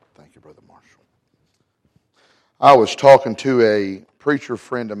Thank you, Brother Marshall. I was talking to a preacher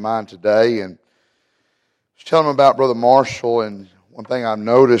friend of mine today and was telling him about Brother Marshall, and one thing I've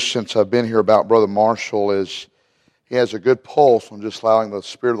noticed since I've been here about Brother Marshall is he has a good pulse on just allowing the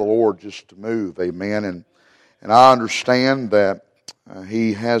Spirit of the Lord just to move, amen. And I understand that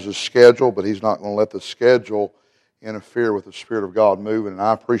he has a schedule, but he's not going to let the schedule interfere with the Spirit of God moving, and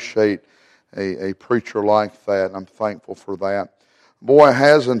I appreciate a preacher like that, and I'm thankful for that. Boy,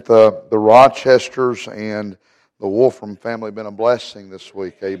 hasn't the Rochesters and the Wolfram family been a blessing this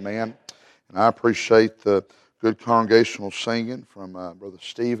week, amen. And I appreciate the good congregational singing from Brother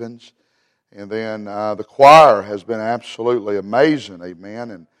Stevens. And then the choir has been absolutely amazing,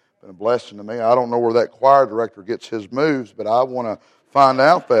 amen, and been a blessing to me. I don't know where that choir director gets his moves, but I want to find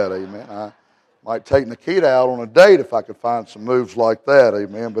out that, amen. I might take Nikita out on a date if I could find some moves like that,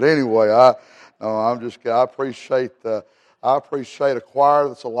 amen. But anyway, I appreciate a choir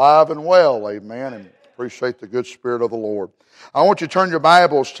that's alive and well, amen, and appreciate the good Spirit of the Lord. I want you to turn your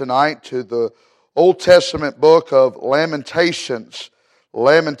Bibles tonight to the Old Testament book of Lamentations.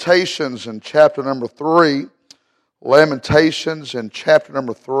 Lamentations in chapter number 3. Lamentations in chapter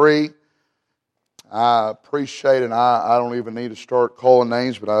number 3. I appreciate, and I don't even need to start calling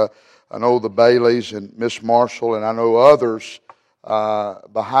names, but I know the Baileys and Miss Marshall, and I know others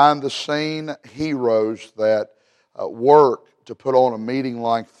behind the scene heroes that work to put on a meeting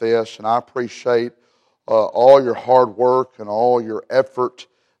like this, and I appreciate all your hard work and all your effort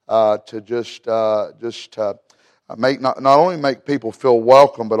to just make not only make people feel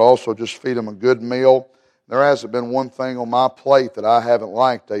welcome, but also just feed them a good meal. There hasn't been one thing on my plate that I haven't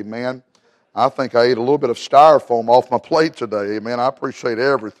liked, amen. I think I ate a little bit of styrofoam off my plate today, amen. I appreciate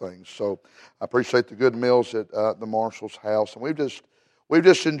everything. So I appreciate the good meals at the Marshall's house, and we've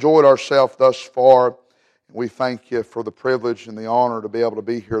just enjoyed ourselves thus far. We thank you for the privilege and the honor to be able to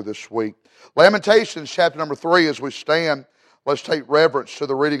be here this week. Lamentations chapter number 3, as we stand, let's take reverence to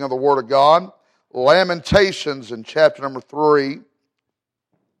the reading of the Word of God. Lamentations in chapter number 3.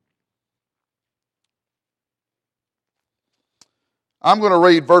 I'm going to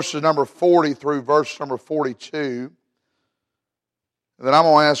read verses number 40 through verse number 42. And then I'm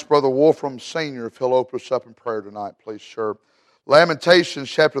going to ask Brother Wolfram Sr. if he'll open us up in prayer tonight, please, sir. Lamentations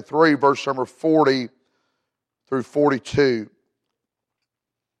chapter 3, verse number 40 through 42.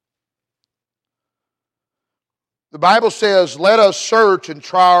 The Bible says, "Let us search and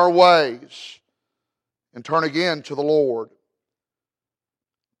try our ways, and turn again to the Lord.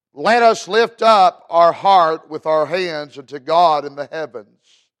 Let us lift up our heart with our hands unto God in the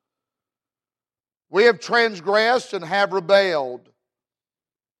heavens. We have transgressed and have rebelled.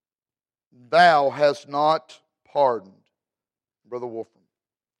 Thou hast not pardoned." Brother Wolfram.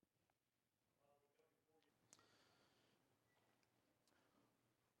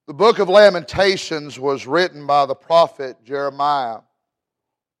 The book of Lamentations was written by the prophet Jeremiah,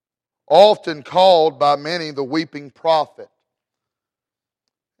 often called by many the weeping prophet.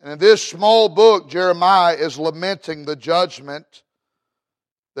 And in this small book, Jeremiah is lamenting the judgment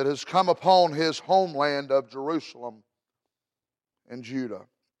that has come upon his homeland of Jerusalem and Judah.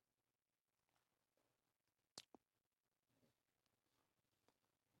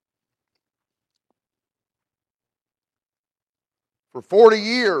 For 40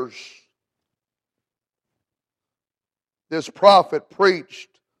 years, this prophet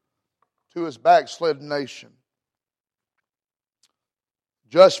preached to his backslidden nation,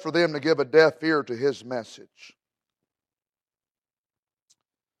 just for them to give a deaf ear to his message.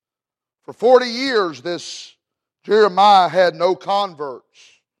 For 40 years, this Jeremiah had no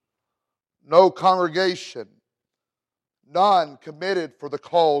converts, no congregation, none committed for the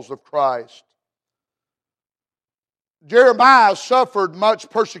cause of Christ. Jeremiah suffered much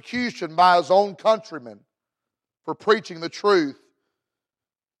persecution by his own countrymen for preaching the truth.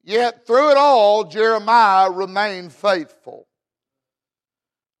 Yet through it all, Jeremiah remained faithful.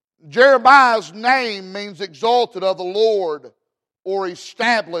 Jeremiah's name means exalted of the Lord, or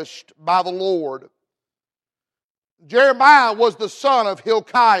established by the Lord. Jeremiah was the son of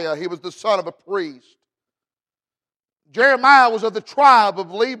Hilkiah. He was the son of a priest. Jeremiah was of the tribe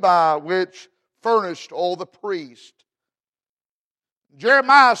of Levi, which furnished all the priests.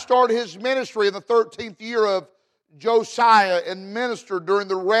 Jeremiah started his ministry in the 13th year of Josiah and ministered during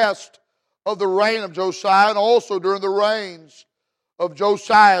the rest of the reign of Josiah and also during the reigns of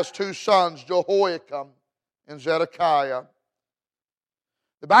Josiah's two sons, Jehoiakim and Zedekiah.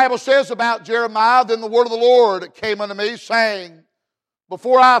 The Bible says about Jeremiah, "Then the word of the Lord came unto me, saying,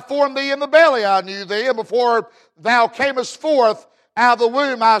 Before I formed thee in the belly I knew thee, and before thou camest forth out of the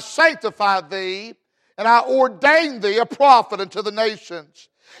womb I sanctified thee, and I ordained thee a prophet unto the nations.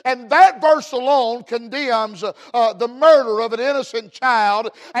 And that verse alone condemns the murder of an innocent child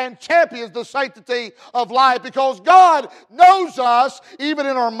and champions the sanctity of life, because God knows us even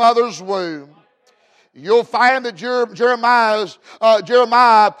in our mother's womb. You'll find that Jeremiah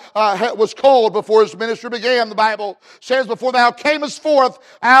was called before his ministry began. The Bible says, before thou camest forth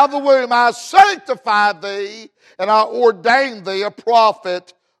out of the womb, I sanctified thee, and I ordained thee a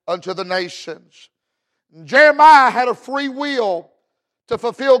prophet unto the nations. Jeremiah had a free will to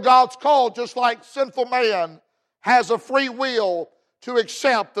fulfill God's call, just like sinful man has a free will to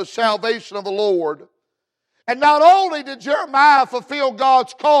accept the salvation of the Lord. And not only did Jeremiah fulfill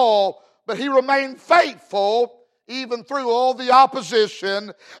God's call, but he remained faithful even through all the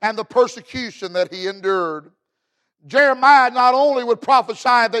opposition and the persecution that he endured. Jeremiah not only would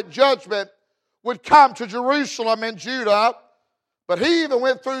prophesy that judgment would come to Jerusalem and Judah, but he even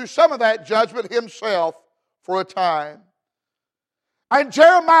went through some of that judgment himself for a time. And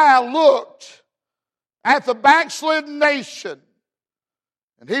Jeremiah looked at the backslidden nation,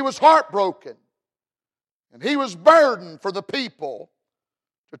 and he was heartbroken, and he was burdened for the people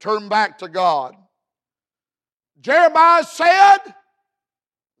to turn back to God. Jeremiah said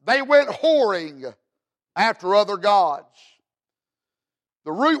they went whoring after other gods.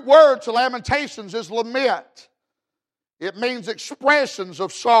 The root word to Lamentations is lament. It means expressions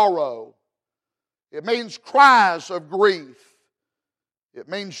of sorrow. It means cries of grief. It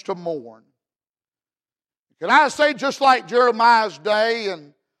means to mourn. Can I say, just like Jeremiah's day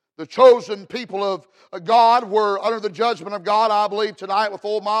and the chosen people of God were under the judgment of God, I believe tonight with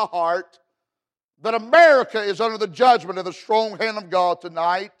all my heart that America is under the judgment of the strong hand of God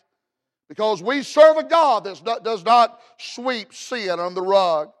tonight, because we serve a God that does not sweep sin under the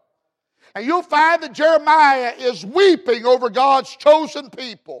rug. And you'll find that Jeremiah is weeping over God's chosen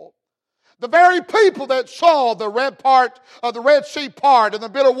people. The very people that saw the Red Sea part and the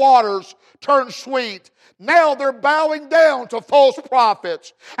bitter waters turn sweet, now they're bowing down to false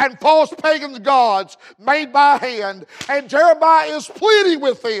prophets and false pagan gods made by hand. And Jeremiah is pleading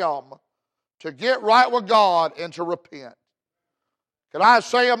with them to get right with God and to repent. Can I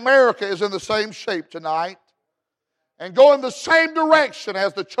say America is in the same shape tonight and going the same direction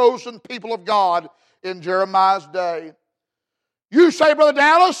as the chosen people of God in Jeremiah's day? You say, Brother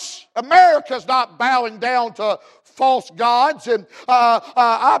Dallas, America's not bowing down to false gods. And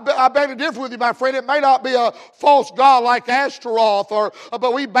I beg to differ with you, my friend. It may not be a false god like Ashtaroth,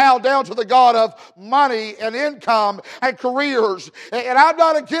 but we bow down to the God of money and income and careers. And I'm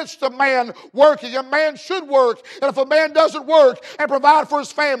not against a man working. A man should work. And if a man doesn't work and provide for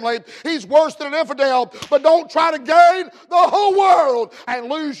his family, he's worse than an infidel. But don't try to gain the whole world and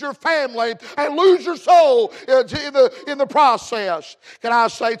lose your family and lose your soul in the process. Can I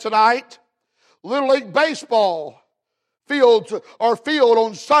say tonight, Little League Baseball fields are filled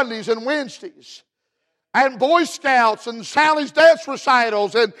on Sundays and Wednesdays. And Boy Scouts and Sally's dance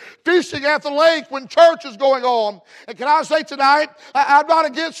recitals and fishing at the lake when church is going on. And can I say tonight, I'm not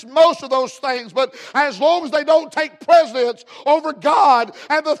against most of those things, but as long as they don't take precedence over God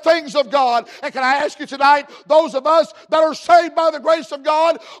and the things of God. And can I ask you tonight, those of us that are saved by the grace of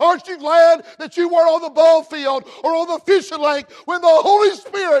God, aren't you glad that you weren't on the ball field or on the fishing lake when the Holy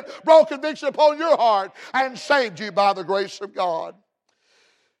Spirit brought conviction upon your heart and saved you by the grace of God?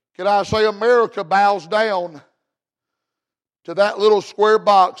 Can I say America bows down to that little square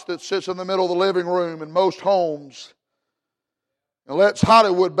box that sits in the middle of the living room in most homes and lets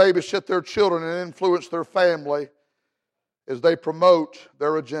Hollywood babysit their children and influence their family as they promote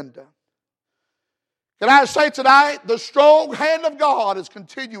their agenda? Can I say tonight, the strong hand of God is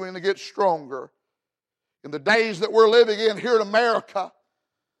continuing to get stronger in the days that we're living in here in America,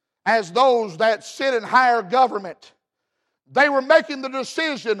 as those that sit in higher government, they were making the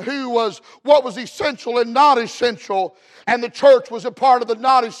decision what was essential and not essential, and the church was a part of the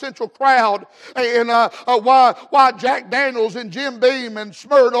not essential crowd. And why Jack Daniels and Jim Beam and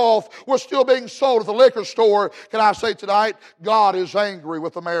Smirnoff were still being sold at the liquor store. Can I say tonight, God is angry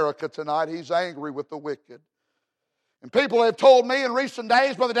with America tonight. He's angry with the wicked. And people have told me in recent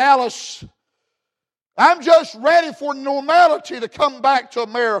days, Brother Dallas, I'm just ready for normality to come back to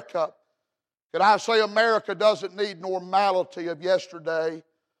America. Can I say America doesn't need normality of yesterday?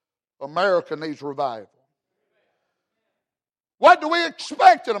 America needs revival. What do we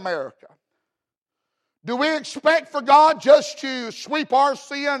expect in America? Do we expect for God just to sweep our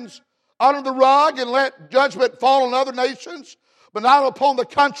sins under the rug and let judgment fall on other nations? but not upon the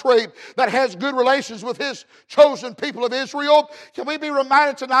country that has good relations with His chosen people of Israel. Can we be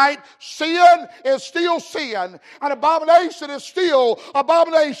reminded tonight, sin is still sin, and abomination is still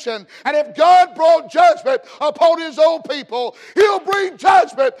abomination. And if God brought judgment upon His own people, He'll bring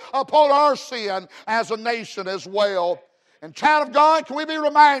judgment upon our sin as a nation as well. And child of God, can we be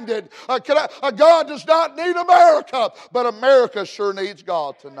reminded, God does not need America, but America sure needs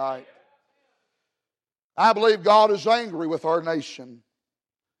God tonight. I believe God is angry with our nation,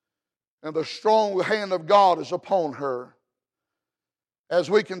 and the strong hand of God is upon her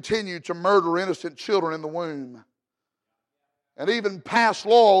as we continue to murder innocent children in the womb and even pass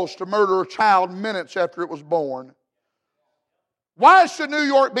laws to murder a child minutes after it was born. Why should New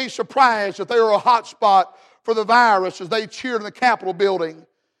York be surprised that they are a hot spot for the virus as they cheered in the Capitol building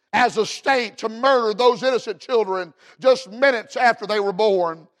as a state to murder those innocent children just minutes after they were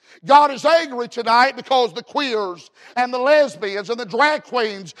born? God is angry tonight because the queers and the lesbians and the drag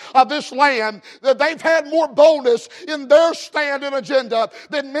queens of this land, that they've had more boldness in their stand and agenda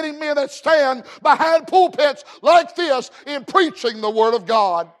than many men that stand behind pulpits like this in preaching the Word of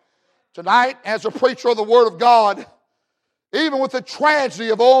God. Tonight, as a preacher of the Word of God, even with the tragedy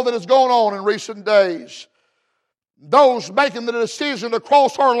of all that has gone on in recent days, those making the decision to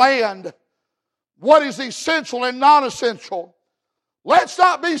cross our land, what is essential and non-essential, let's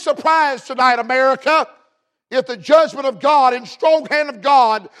not be surprised tonight, America, if the judgment of God and strong hand of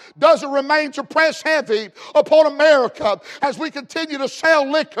God doesn't remain to press heavy upon America as we continue to sell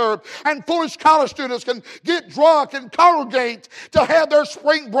liquor and foolish college students can get drunk and congregate to have their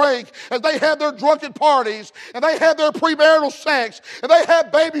spring break as they have their drunken parties and they have their premarital sex and they have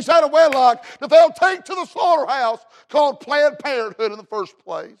babies out of wedlock that they'll take to the slaughterhouse called Planned Parenthood in the first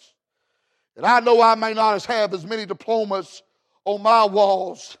place. And I know I may not have as many diplomas on my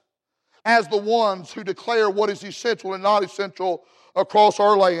walls as the ones who declare what is essential and not essential across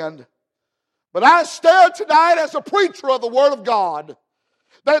our land. But I stand tonight as a preacher of the Word of God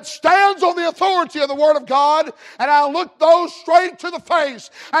that stands on the authority of the Word of God, and I look those straight to the face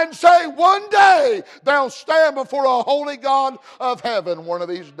and say, one day they'll stand before a holy God of heaven one of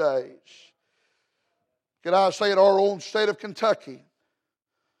these days. Can I say in our own state of Kentucky,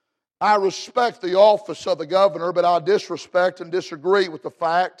 I respect the office of the governor, but I disrespect and disagree with the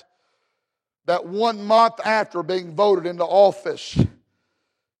fact that 1 month after being voted into office,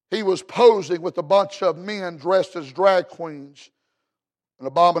 he was posing with a bunch of men dressed as drag queens, an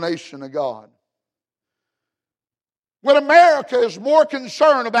abomination to God. When America is more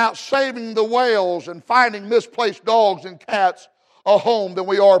concerned about saving the whales and finding misplaced dogs and cats a home than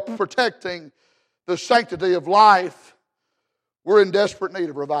we are protecting the sanctity of life, we're in desperate need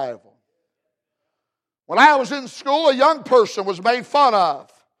of revival. When I was in school, a young person was made fun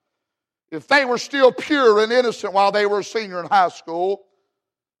of if they were still pure and innocent while they were a senior in high school.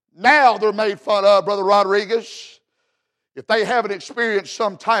 Now they're made fun of, Brother Rodriguez, if they haven't experienced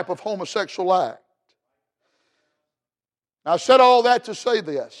some type of homosexual act. I said all that to say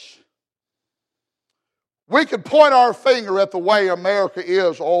this. We could point our finger at the way America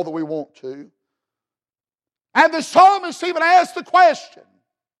is all that we want to. And the psalmist even asked the question,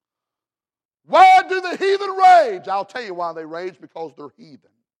 why do the heathen rage? I'll tell you why they rage, because they're heathen.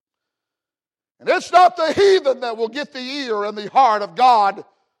 And it's not the heathen that will get the ear and the heart of God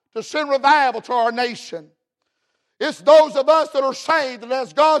to send revival to our nation. It's those of us that are saved and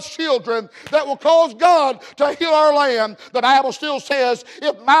as God's children that will cause God to heal our land. The Bible still says,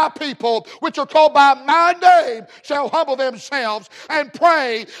 if my people, which are called by my name, shall humble themselves and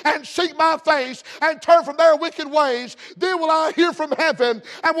pray and seek my face and turn from their wicked ways, then will I hear from heaven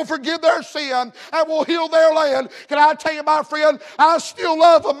and will forgive their sin and will heal their land. Can I tell you, my friend, I still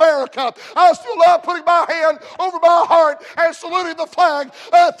love America. I still love putting my hand over my heart and saluting the flag.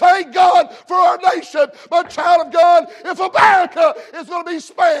 Thank God for our nation. But child of God, if America is going to be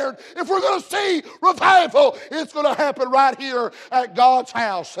spared, if we're going to see revival, it's going to happen right here at God's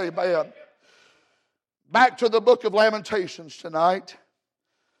house. Amen. Back to the book of Lamentations tonight.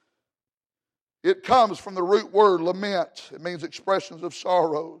 It comes from the root word lament. It means expressions of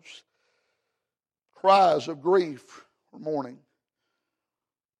sorrows, cries of grief or mourning.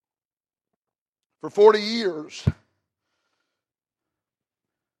 For 40 years,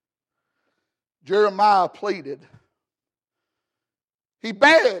 Jeremiah pleaded. He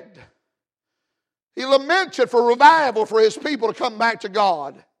begged. He lamented for revival for his people to come back to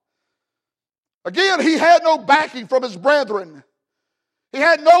God. Again, he had no backing from his brethren. He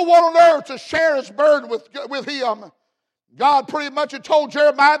had no one on earth to share his burden with him. God pretty much had told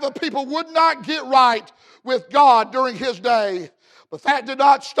Jeremiah the people would not get right with God during his day. But that did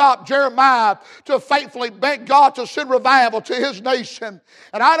not stop Jeremiah to faithfully beg God to send revival to his nation.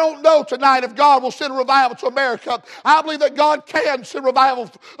 And I don't know tonight if God will send revival to America. I believe that God can send revival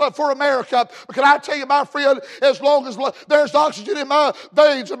for America. But can I tell you, my friend, as long as there's oxygen in my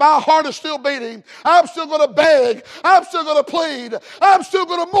veins and my heart is still beating, I'm still going to beg, I'm still going to plead, I'm still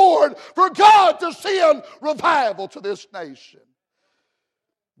going to mourn for God to send revival to this nation.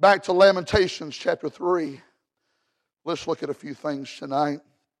 Back to Lamentations chapter 3. Let's look at a few things tonight.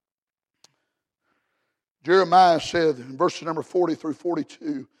 Jeremiah said in verses number 40 through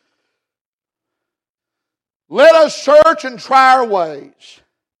 42, let us search and try our ways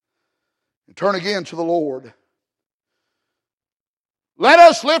and turn again to the Lord. Let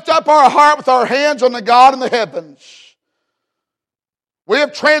us lift up our heart with our hands on the God in the heavens. We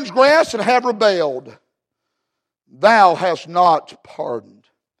have transgressed and have rebelled. Thou hast not pardoned.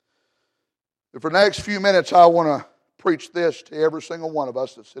 And for the next few minutes, I want to preach this to every single one of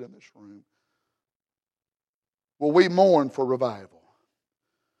us that sit in this room. Will we mourn for revival?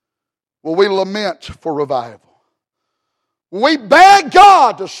 Will we lament for revival? Will we beg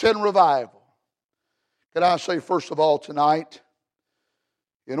God to send revival? Can I say first of all tonight,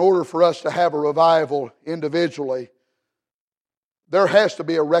 in order for us to have a revival individually, there has to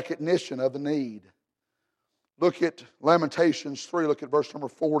be a recognition of the need. Look at Lamentations 3, look at verse number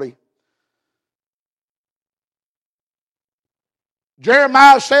 40.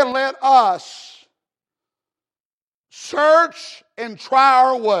 Jeremiah said, let us search and try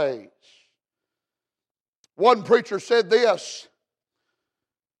our ways. One preacher said this.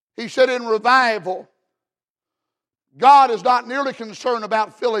 He said, in revival, God is not nearly concerned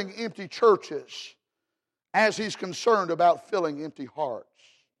about filling empty churches as He's concerned about filling empty hearts.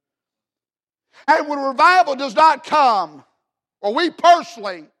 And when revival does not come, or we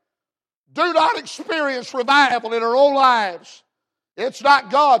personally do not experience revival in our own lives, it's not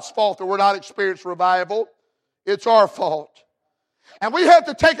God's fault that we're not experiencing revival. It's our fault. And we have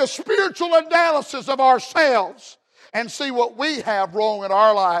to take a spiritual analysis of ourselves and see what we have wrong in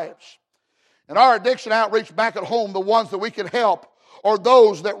our lives. In our addiction outreach back at home, the ones that we can help are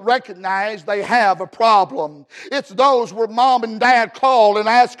those that recognize they have a problem. It's those where mom and dad call and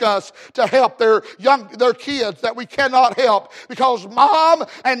ask us to help their kids that we cannot help because mom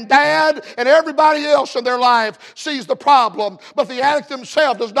and dad and everybody else in their life sees the problem, but the addict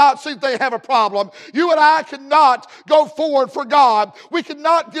themselves does not see that they have a problem. You and I cannot go forward for God. We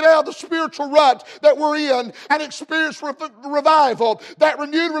cannot get out of the spiritual rut that we're in and experience revival, that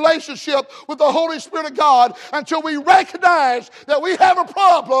renewed relationship with the Holy Spirit of God, until we recognize that we have a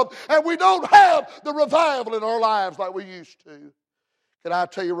problem and we don't have the revival in our lives like we used to. Can I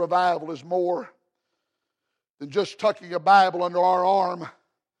tell you, revival is more than just tucking a Bible under our arm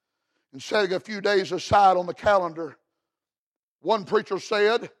and setting a few days aside on the calendar. One preacher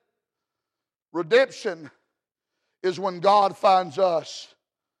said, redemption is when God finds us.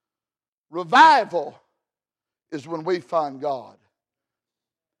 Revival is when we find God.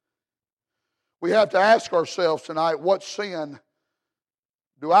 We have to ask ourselves tonight, what sin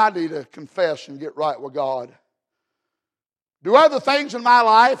do I need to confess and get right with God? Do other things in my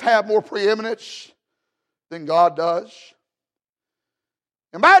life have more preeminence than God does?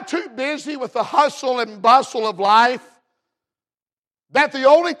 Am I too busy with the hustle and bustle of life that the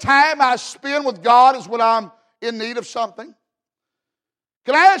only time I spend with God is when I'm in need of something?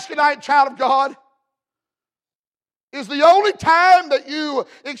 Can I ask you tonight, child of God, is the only time that you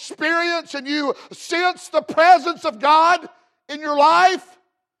experience and you sense the presence of God in your life,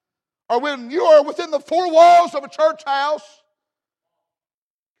 or when you are within the four walls of a church house?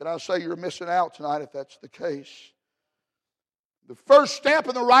 Can I say you're missing out tonight if that's the case? The first step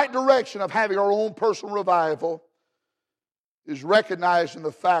in the right direction of having our own personal revival is recognizing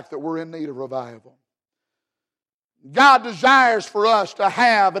the fact that we're in need of revival. God desires for us to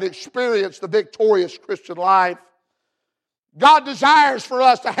have and experience the victorious Christian life. God desires for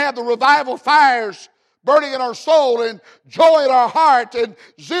us to have the revival fires burning in our soul and joy in our heart and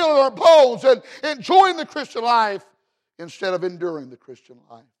zeal in our bones and enjoying the Christian life instead of enduring the Christian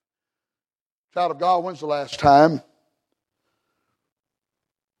life. Child of God, when's the last time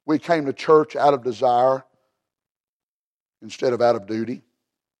we came to church out of desire instead of out of duty?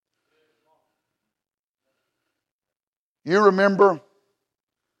 You remember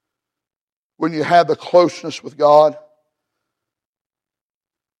when you had the closeness with God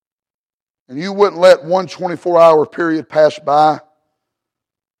and you wouldn't let one 24-hour period pass by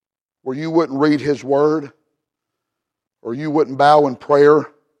where you wouldn't read His Word or you wouldn't bow in prayer?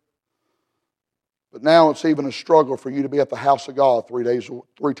 But now it's even a struggle for you to be at the house of God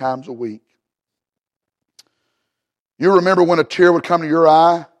 3 times a week. You remember when a tear would come to your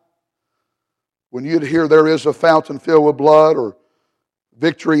eye? When you'd hear there is a fountain filled with blood or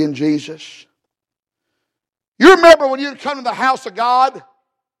victory in Jesus? You remember when you'd come to the house of God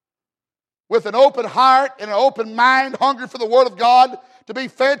with an open heart and an open mind, hungry for the Word of God to be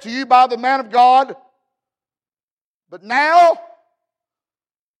fed to you by the man of God? But now,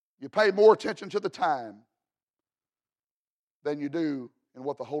 you pay more attention to the time than you do in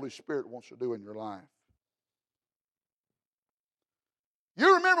what the Holy Spirit wants to do in your life.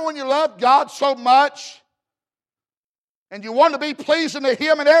 You remember when you loved God so much and you wanted to be pleasing to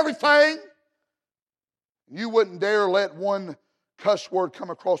Him in everything, you wouldn't dare let one cuss word come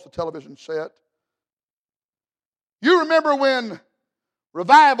across the television set. You remember when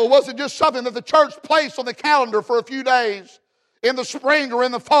revival wasn't just something that the church placed on the calendar for a few days in the spring or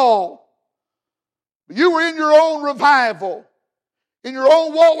in the fall. You were in your own revival, in your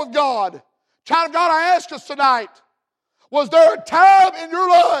own walk with God. Child of God, I ask us tonight, was there a time in your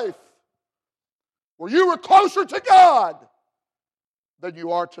life where you were closer to God than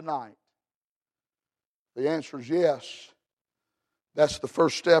you are tonight? The answer is yes. That's the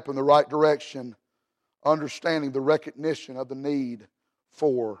first step in the right direction, understanding the recognition of the need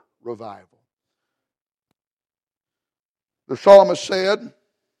for revival. The psalmist said,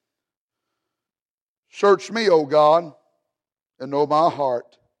 "Search me, O God, and know my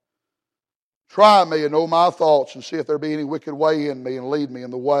heart. Try me and know my thoughts, and see if there be any wicked way in me, and lead me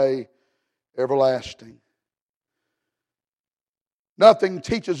in the way everlasting." Nothing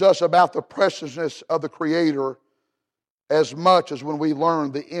teaches us about the preciousness of the Creator as much as when we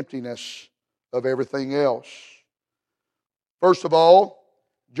learn the emptiness of everything else. First of all,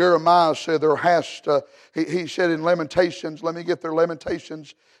 Jeremiah said there has to, he said in Lamentations, let me get there,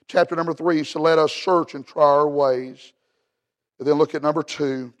 Lamentations chapter number 3, he said, let us search and try our ways. And then look at number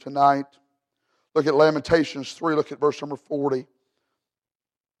 2 tonight. Look at Lamentations 3, look at verse number 40.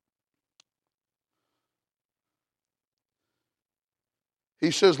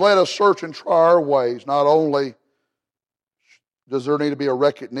 He says, let us search and try our ways. Not only does there need to be a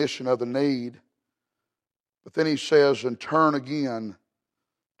recognition of the need, but then he says, and turn again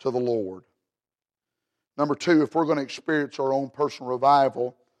to the Lord. Number 2, if we're going to experience our own personal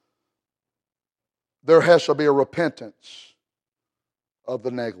revival, there has to be a repentance of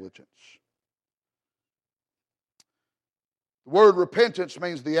the negligence. The word repentance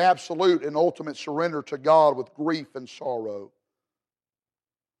means the absolute and ultimate surrender to God with grief and sorrow.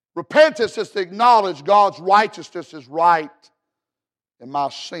 Repentance is to acknowledge God's righteousness is right and my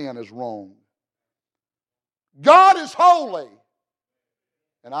sin is wrong. God is holy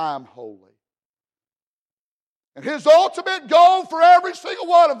and I am holy. And His ultimate goal for every single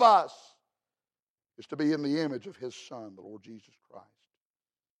one of us is to be in the image of His Son, the Lord Jesus Christ.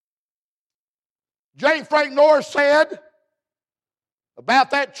 J. Frank Norris said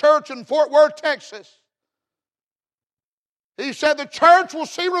about that church in Fort Worth, Texas, he said the church will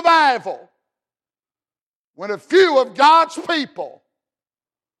see revival when a few of God's people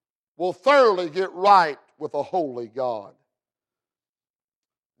will thoroughly get right with a holy God.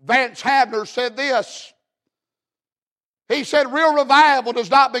 Vance Havner said this. He said, real revival does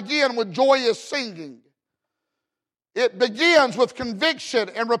not begin with joyous singing. It begins with conviction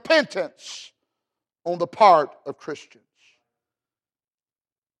and repentance on the part of Christians.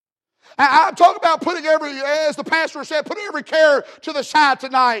 I'm talking about putting as the pastor said, putting every care to the side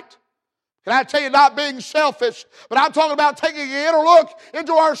tonight. Can I tell you, not being selfish, but I'm talking about taking an inner look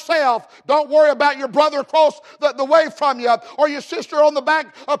into ourselves. Don't worry about your brother across the way from you or your sister on the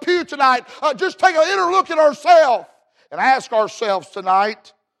back pew tonight. Just take an inner look at ourselves and ask ourselves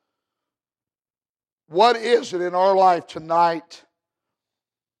tonight, what is it in our life tonight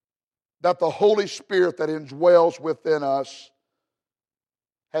that the Holy Spirit that indwells within us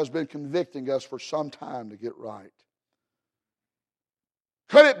has been convicting us for some time to get right?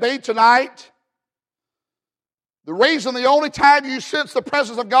 Could it be tonight the reason the only time you sense the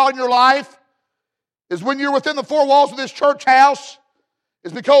presence of God in your life is when you're within the four walls of this church house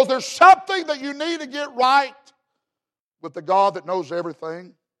is because there's something that you need to get right with the God that knows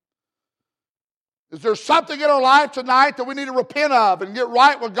everything? Is there something in our life tonight that we need to repent of and get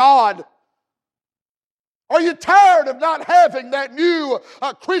right with God? Are you tired of not having that new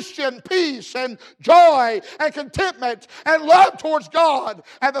Christian peace and joy and contentment and love towards God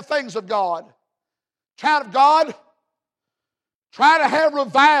and the things of God? Child of God, try to have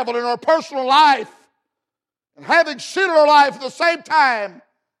revival in our personal life and having sin in our life at the same time.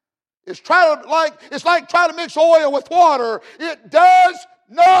 It's like trying to mix oil with water. It does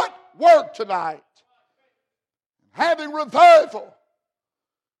not work tonight. Having revival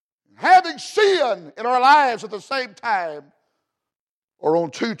having sin in our lives at the same time are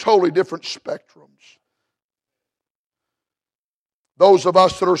on two totally different spectrums. Those of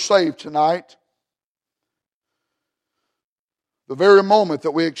us that are saved tonight, the very moment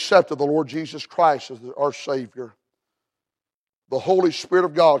that we accepted the Lord Jesus Christ as our Savior, the Holy Spirit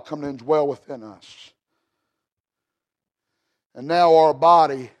of God come to indwell within us. And now our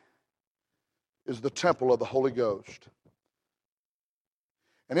body is the temple of the Holy Ghost.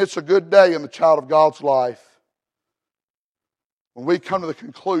 And it's a good day in the child of God's life when we come to the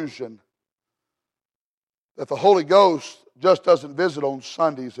conclusion that the Holy Ghost just doesn't visit on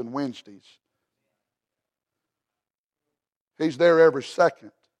Sundays and Wednesdays. He's there every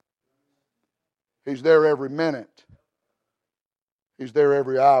second. He's there every minute. He's there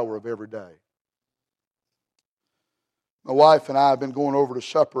every hour of every day. My wife and I have been going over to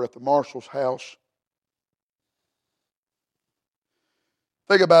supper at the Marshall's house.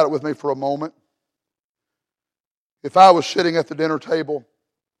 Think about it with me for a moment. If I was sitting at the dinner table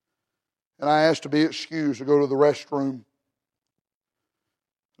and I asked to be excused to go to the restroom,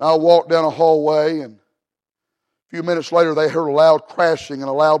 and I walked down a hallway, and a few minutes later they heard a loud crashing and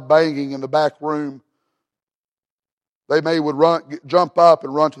a loud banging in the back room, they would jump up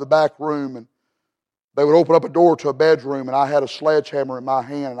and run to the back room, and they would open up a door to a bedroom, and I had a sledgehammer in my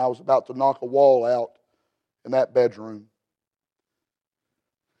hand, and I was about to knock a wall out in that bedroom.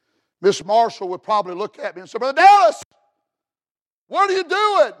 Miss Marshall would probably look at me and say, "Brother Dallas, what are you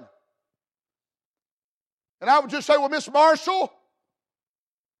doing?" And I would just say, "Well, Miss Marshall,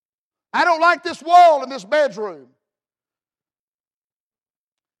 I don't like this wall in this bedroom."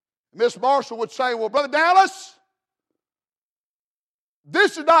 Miss Marshall would say, "Well, Brother Dallas,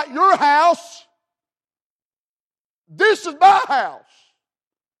 this is not your house. This is my house."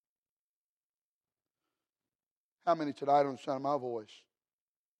 How many tonight on the sound of my voice?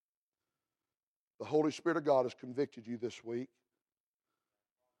 The Holy Spirit of God has convicted you this week.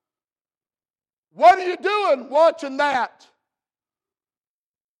 What are you doing watching that?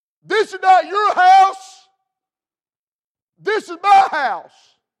 This is not your house. This is my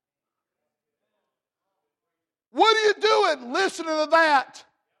house. What are you doing listening to that?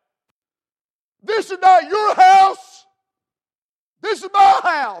 This is not your house. This is my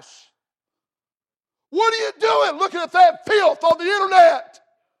house. What are you doing looking at that filth on the internet?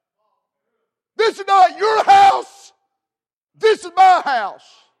 This is not your house. This is my house.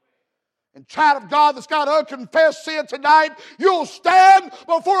 And child of God that's got unconfessed sin tonight, you'll stand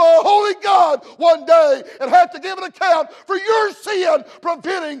before a holy God one day and have to give an account for your sin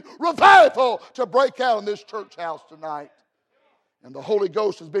preventing revival to break out in this church house tonight. And the Holy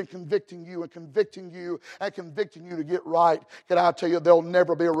Ghost has been convicting you and convicting you and convicting you to get right. Can I tell you, there'll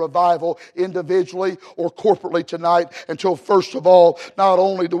never be a revival individually or corporately tonight until, first of all, not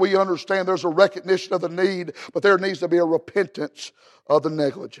only do we understand there's a recognition of the need, but there needs to be a repentance of the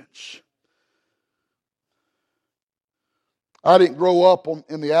negligence. I didn't grow up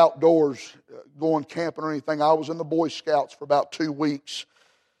in the outdoors going camping or anything. I was in the Boy Scouts for about 2 weeks.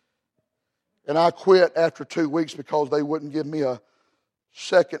 And I quit after 2 weeks because they wouldn't give me a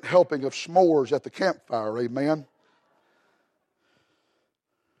second helping of s'mores at the campfire. Amen.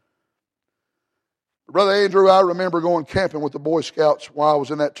 Brother Andrew, I remember going camping with the Boy Scouts while I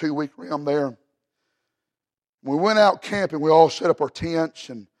was in that 2-week realm there. When we went out camping, we all set up our tents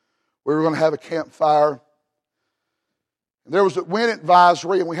and we were going to have a campfire. And there was a wind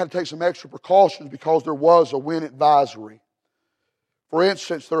advisory, and we had to take some extra precautions because there was a wind advisory. For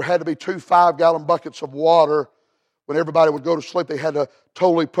instance, there had to be 2 5-gallon buckets of water. When everybody would go to sleep, they had to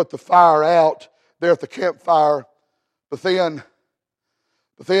totally put the fire out there at the campfire. But then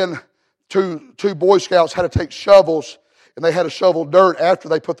two Boy Scouts had to take shovels, and they had to shovel dirt after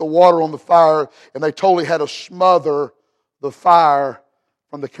they put the water on the fire, and they totally had to smother the fire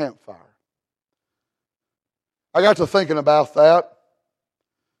from the campfire. I got to thinking about that.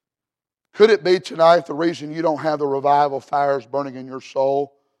 Could it be tonight the reason you don't have the revival fires burning in your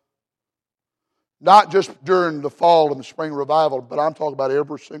soul? Not just during the fall and the spring revival, but I'm talking about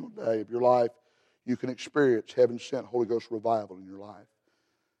every single day of your life you can experience heaven-sent Holy Ghost revival in your life.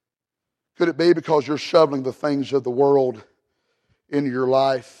 Could it be because you're shoveling the things of the world into your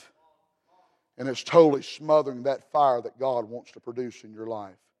life and it's totally smothering that fire that God wants to produce in your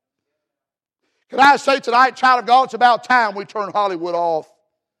life? Can I say tonight, child of God, it's about time we turn Hollywood off.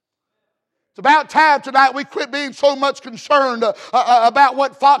 It's about time tonight we quit being so much concerned about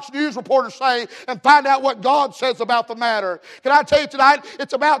what Fox News reporters say and find out what God says about the matter. Can I tell you tonight,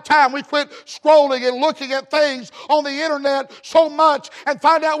 it's about time we quit scrolling and looking at things on the internet so much and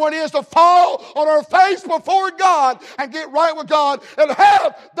find out what it is to fall on our face before God and get right with God and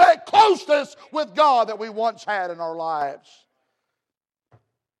have that closeness with God that we once had in our lives.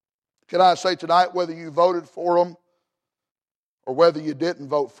 Can I say tonight, whether you voted for them or whether you didn't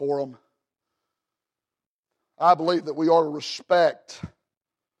vote for them, I believe that we ought to respect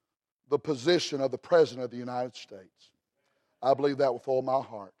the position of the President of the United States. I believe that with all my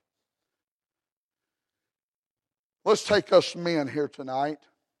heart. Let's take us men here tonight.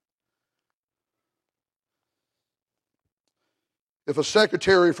 If a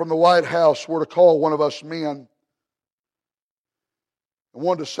secretary from the White House were to call one of us men and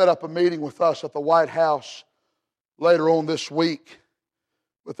wanted to set up a meeting with us at the White House later on this week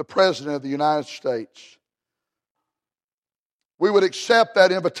with the President of the United States, we would accept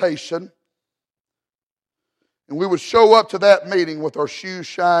that invitation and we would show up to that meeting with our shoes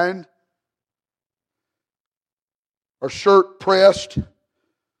shined, our shirt pressed,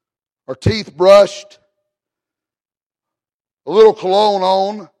 our teeth brushed, a little cologne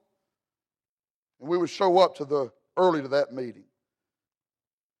on, and we would show up early to that meeting.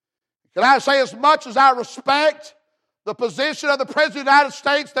 Can I say, as much as I respect the position of the President of the United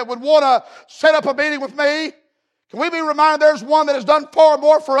States that would want to set up a meeting with me, can we be reminded there's one that has done far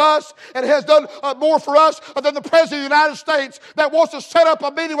more for us and has done more for us than the President of the United States that wants to set up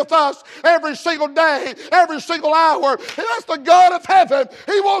a meeting with us every single day, every single hour. And that's the God of heaven.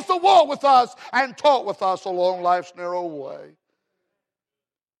 He wants to walk with us and talk with us along life's narrow way.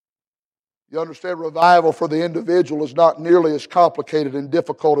 You understand, revival for the individual is not nearly as complicated and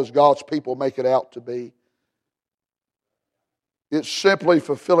difficult as God's people make it out to be. It's simply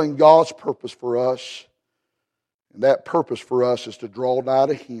fulfilling God's purpose for us. And that purpose for us is to draw nigh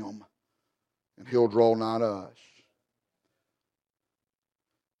to Him, and He'll draw nigh to us.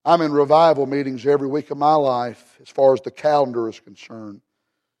 I'm in revival meetings every week of my life as far as the calendar is concerned.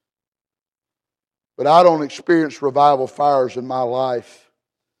 But I don't experience revival fires in my life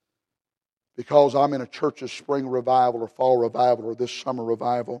because I'm in a church's spring revival or fall revival or this summer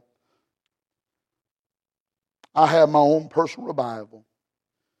revival. I have my own personal revival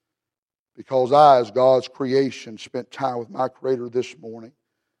because I, as God's creation, spent time with my Creator this morning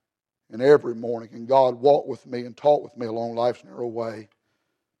and every morning, and God walked with me and talked with me along life's narrow way.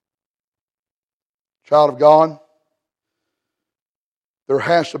 Child of God, there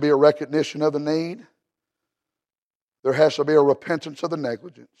has to be a recognition of the need. There has to be a repentance of the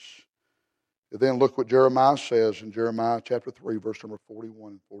negligence. And then look what Jeremiah says in Jeremiah chapter 3, verse number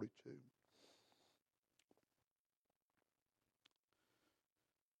 41 and 42.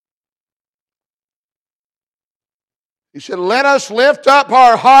 He said, let us lift up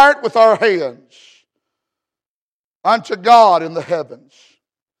our heart with our hands unto God in the heavens.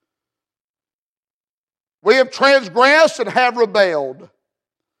 We have transgressed and have rebelled.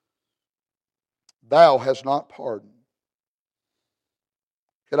 Thou hast not pardoned.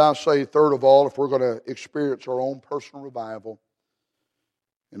 Can I say, third of all, if we're going to experience our own personal revival,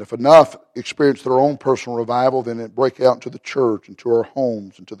 and if enough experience their own personal revival, then it break out into the church, into our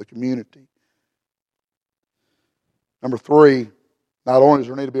homes, into the community. Number three, not only does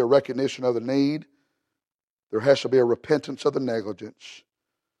there need to be a recognition of the need, there has to be a repentance of the negligence.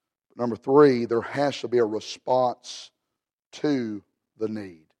 But number three, there has to be a response to the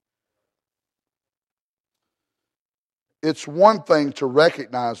need. It's one thing to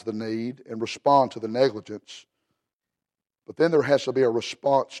recognize the need and respond to the negligence, but then there has to be a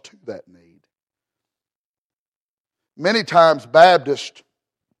response to that need. Many times Baptists,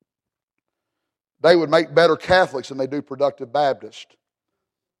 they would make better Catholics than they do productive Baptists.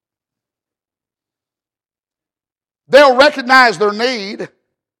 They'll recognize their need,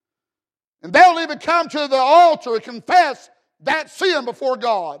 and they'll even come to the altar and confess that sin before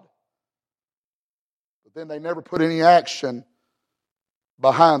God. But then they never put any action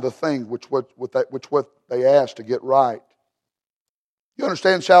behind the thing which what they asked to get right. You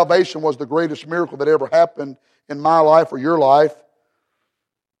understand, salvation was the greatest miracle that ever happened in my life or your life.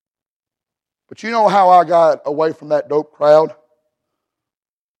 But you know how I got away from that dope crowd?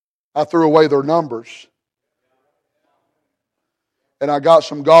 I threw away their numbers. And I got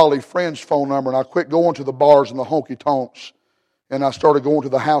some golly friends' phone number, and I quit going to the bars and the honky-tonks. And I started going to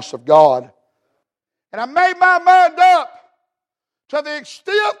the house of God. And I made my mind up to the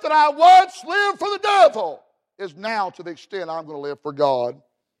extent that I once lived for the devil is now to the extent I'm going to live for God.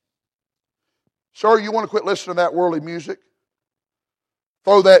 Sir, you want to quit listening to that worldly music?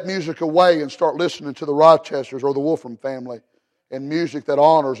 throw that music away and start listening to the Rochesters or the Wolfram family and music that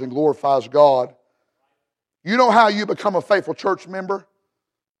honors and glorifies God. You know how you become a faithful church member?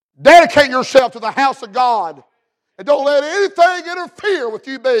 Dedicate yourself to the house of God. And don't let anything interfere with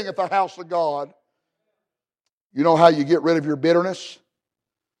you being at the house of God. You know how you get rid of your bitterness?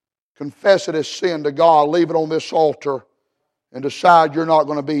 Confess it as sin to God. Leave it on this altar. And decide you're not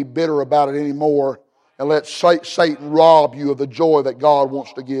going to be bitter about it anymore. And let Satan rob you of the joy that God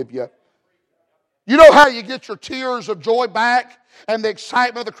wants to give you. You know how you get your tears of joy back and the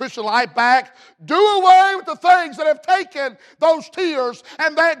excitement of the Christian life back? Do away with the things that have taken those tears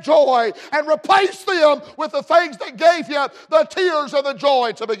and that joy and replace them with the things that gave you the tears and the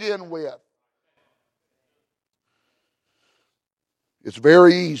joy to begin with. It's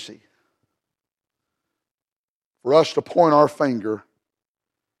very easy for us to point our finger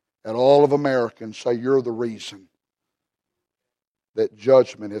at all of America and say, you're the reason that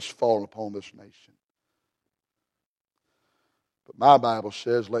judgment has fallen upon this nation. But my Bible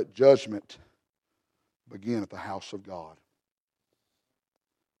says, let judgment begin at the house of God.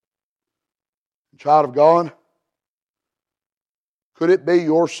 And child of God, could it be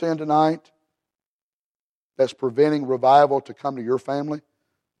your sin tonight that's preventing revival to come to your family?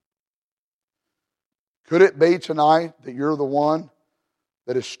 Could it be tonight that you're the one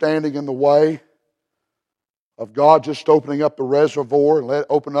that is standing in the way of God just opening up the reservoir and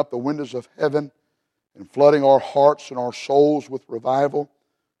open up the windows of heaven and flooding our hearts and our souls with revival?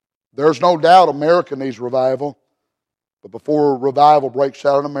 There's no doubt America needs revival, but before revival breaks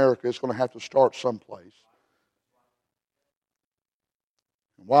out in America, it's going to have to start someplace.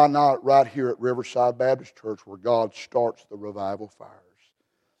 And why not right here at Riverside Baptist Church where God starts the revival fires?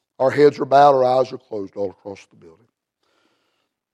 Our heads are bowed, our eyes are closed all across the building.